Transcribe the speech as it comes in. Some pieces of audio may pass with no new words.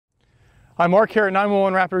Hi, Mark here at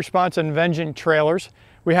 911 Rapid Response and Vengeant Trailers.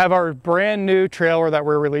 We have our brand new trailer that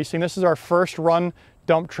we're releasing. This is our first run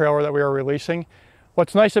dump trailer that we are releasing.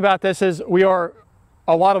 What's nice about this is we are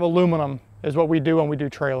a lot of aluminum is what we do when we do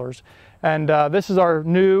trailers. And this is our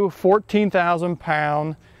new 14,000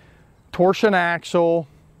 pound torsion axle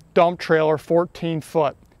dump trailer, 14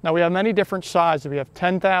 foot. Now we have many different sizes. We have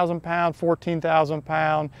 10,000 pound, 14,000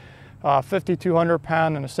 pound, 5,200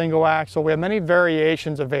 pound and a single axle. We have many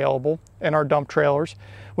variations available in our dump trailers.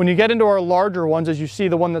 When you get into our larger ones, as you see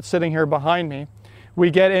the one that's sitting here behind me, we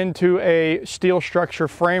get into a steel structure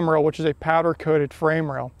frame rail, which is a powder coated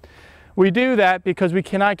frame rail. We do that because we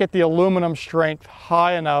cannot get the aluminum strength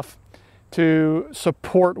high enough to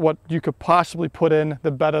support what you could possibly put in the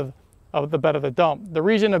bed of the dump. The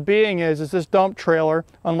reason of being is this dump trailer,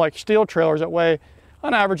 unlike steel trailers that weigh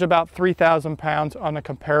on average about 3,000 pounds on a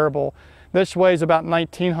comparable, this weighs about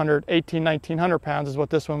 1,900 pounds is what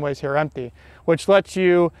this one weighs here empty, which lets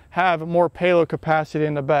you have more payload capacity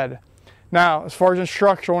in the bed. Now, as far as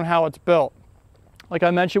structural and how it's built, like I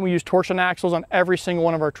mentioned, we use torsion axles on every single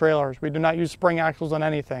one of our trailers. We do not use spring axles on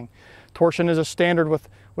anything. Torsion is a standard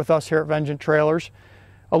with us here at Vengeant Trailers.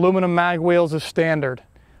 Aluminum mag wheels is standard.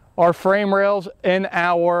 Our frame rails in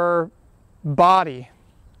our body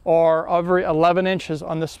are every 11 inches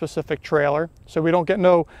on this specific trailer, so we don't get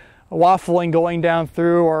no waffling going down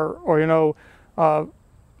through or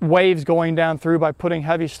waves going down through by putting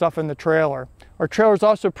heavy stuff in the trailer. Our trailer is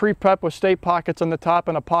also pre-prepped with stay pockets on the top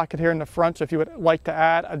and a pocket here in the front, so if you would like to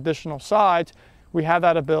add additional sides, we have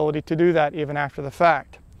that ability to do that even after the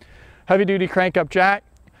fact. Heavy duty crank up jack.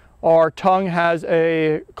 Our tongue has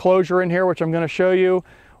a closure in here, which I'm going to show you.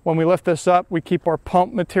 When we lift this up, we keep our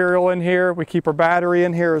pump material in here. We keep our battery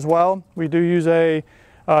in here as well. We do use a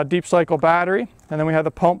deep cycle battery, and then we have the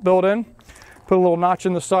pump built in. Put a little notch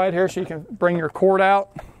in the side here so you can bring your cord out.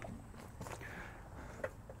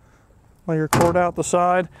 Lay your cord out the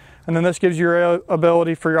side, and then this gives you your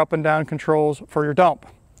ability for your up and down controls for your dump.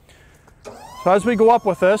 So as we go up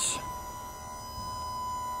with this,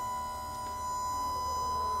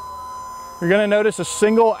 you're going to notice a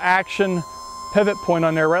single action pivot point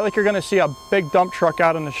on there, right like you're going to see a big dump truck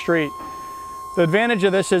out on the street. The advantage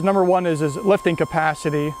of this is, number one, is lifting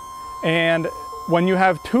capacity, and when you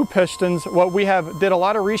have two pistons, what we did a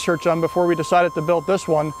lot of research on before we decided to build this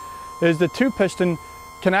one, is the two piston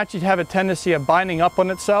can actually have a tendency of binding up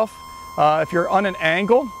on itself. If you're on an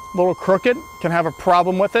angle, a little crooked, can have a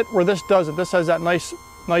problem with it, where this doesn't. This has that nice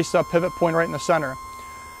pivot point right in the center.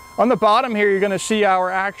 On the bottom here, you're going to see our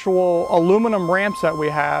actual aluminum ramps that we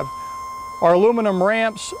have. Our aluminum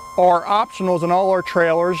ramps are optionals in all our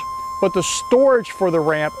trailers, but the storage for the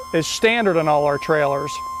ramp is standard in all our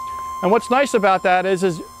trailers. And what's nice about that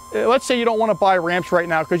is let's say you don't want to buy ramps right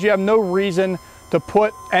now because you have no reason to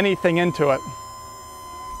put anything into it.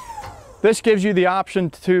 This gives you the option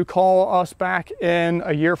to call us back in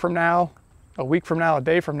a year from now, a week from now, a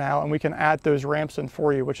day from now, and we can add those ramps in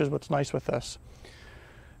for you, which is what's nice with this.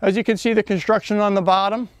 As you can see, the construction on the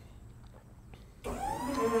bottom.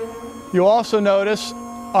 You'll also notice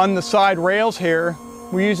on the side rails here,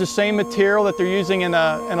 we use the same material that they're using in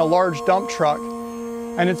a large dump truck.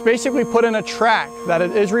 And it's basically put in a track that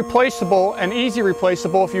it is replaceable and easy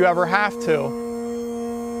replaceable if you ever have to.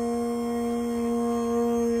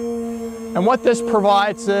 And what this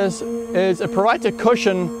provides is it provides a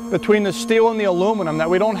cushion between the steel and the aluminum, that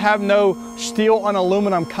we don't have no steel on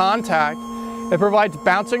aluminum contact. It provides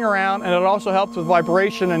bouncing around, and it also helps with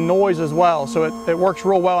vibration and noise as well. So it works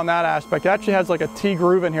real well in that aspect. It actually has like a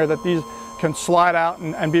T-groove in here that these can slide out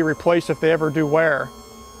and be replaced if they ever do wear.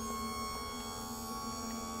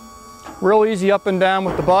 Real easy up and down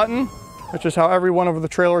with the button, which is how every one of the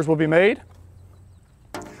trailers will be made.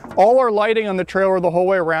 All our lighting on the trailer the whole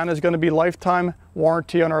way around is going to be lifetime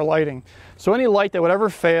warranty on our lighting. So any light that would ever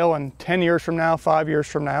fail in 10 years from now, 5 years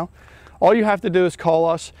from now, all you have to do is call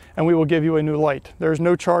us and we will give you a new light. There's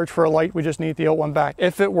no charge for a light, we just need the old one back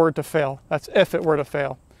if it were to fail. That's if it were to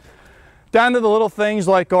fail. Down to the little things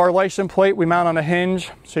like our license plate we mount on a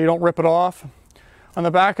hinge so you don't rip it off. On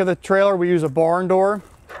the back of the trailer we use a barn door.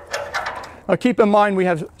 Now keep in mind we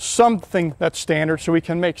have something that's standard, so we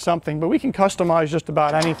can make something, but we can customize just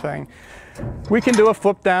about anything. We can do a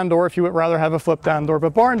flip down door if you would rather have a flip down door,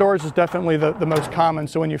 but barn doors is definitely the most common.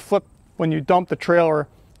 So when you dump the trailer,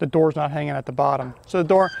 the door's not hanging at the bottom. So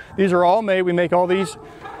these are all made, we make all these.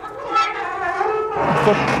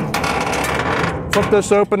 Flip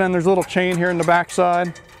this open and there's a little chain here in the back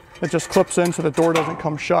side that just clips in so the door doesn't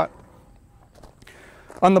come shut.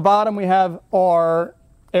 On the bottom we have our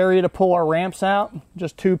area to pull our ramps out,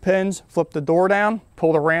 just 2 pins, flip the door down,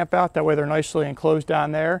 pull the ramp out, that way they're nicely enclosed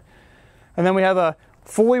down there. And then we have a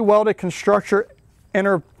fully welded construction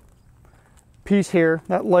inner piece here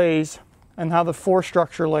that lays, and how the floor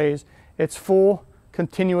structure lays. It's full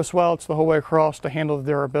continuous welds the whole way across to handle the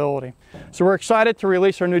durability. So we're excited to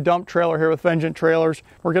release our new dump trailer here with Vengeant Trailers.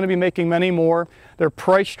 We're going to be making many more. They're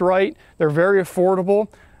priced right. They're very affordable.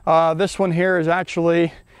 This one here is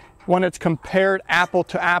actually, when it's compared apple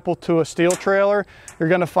to a steel trailer, you're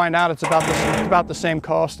going to find out it's about the same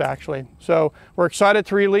cost actually. So we're excited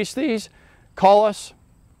to release these. Call us.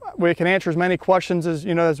 We can answer as many questions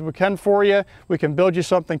as we can for you. We can build you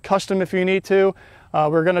something custom if you need to.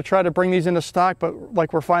 We're going to try to bring these into stock, but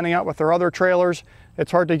like we're finding out with our other trailers,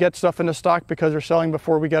 it's hard to get stuff into stock because they're selling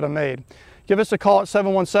before we get them made. Give us a call at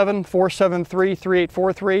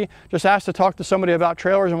 717-473-3843. Just ask to talk to somebody about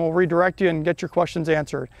trailers and we'll redirect you and get your questions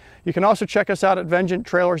answered. You can also check us out at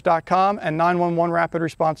VengeantTrailers.com and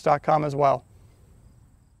 911rapidresponse.com as well.